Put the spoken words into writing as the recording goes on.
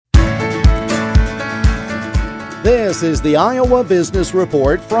This is the Iowa Business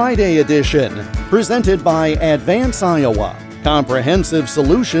Report Friday edition, presented by Advance Iowa. Comprehensive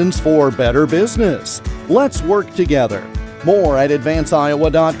solutions for better business. Let's work together. More at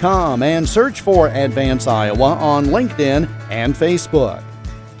advanceiowa.com and search for Advance Iowa on LinkedIn and Facebook.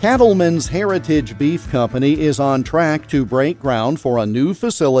 Cattlemen's Heritage Beef Company is on track to break ground for a new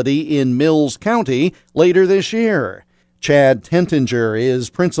facility in Mills County later this year. Chad Tentinger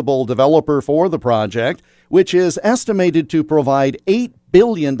is principal developer for the project, which is estimated to provide $8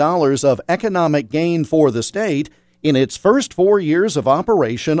 billion of economic gain for the state in its first 4 years of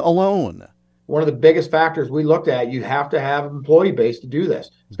operation alone. One of the biggest factors we looked at, you have to have an employee base to do this.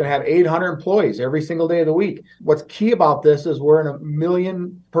 It's going to have 800 employees every single day of the week. What's key about this is we're in a 1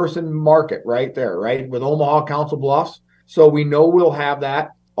 million person market right there, right? With Omaha, Council Bluffs. So we know we'll have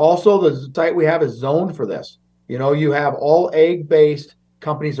that. Also, the site we have is zoned for this. You know, you have all egg-based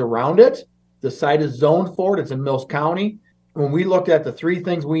companies around it. The site is zoned for it. It's in Mills County. When we looked at the three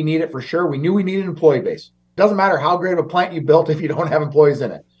things we needed for sure, we knew we needed an employee base. Doesn't matter how great of a plant you built if you don't have employees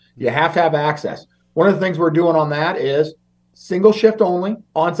in it. You have to have access. One of the things we're doing on that is single shift only,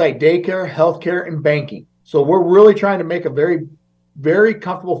 on-site daycare, healthcare, and banking. So we're really trying to make a very, very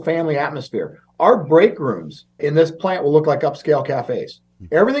comfortable family atmosphere. Our break rooms in this plant will look like upscale cafes.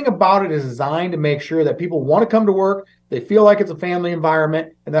 Everything about it is designed to make sure that people want to come to work, they feel like it's a family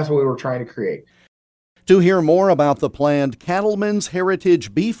environment, and that's what we were trying to create. To hear more about the planned Cattlemen's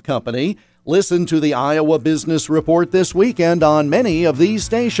Heritage Beef Company, listen to the Iowa Business Report this weekend on many of these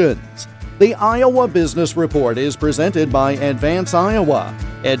stations. The Iowa Business Report is presented by Advance Iowa,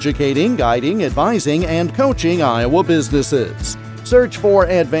 educating, guiding, advising, and coaching Iowa businesses. Search for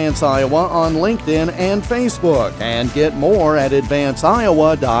Advance Iowa on LinkedIn and Facebook and get more at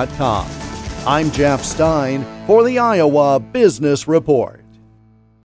advanceiowa.com. I'm Jeff Stein for the Iowa Business Report.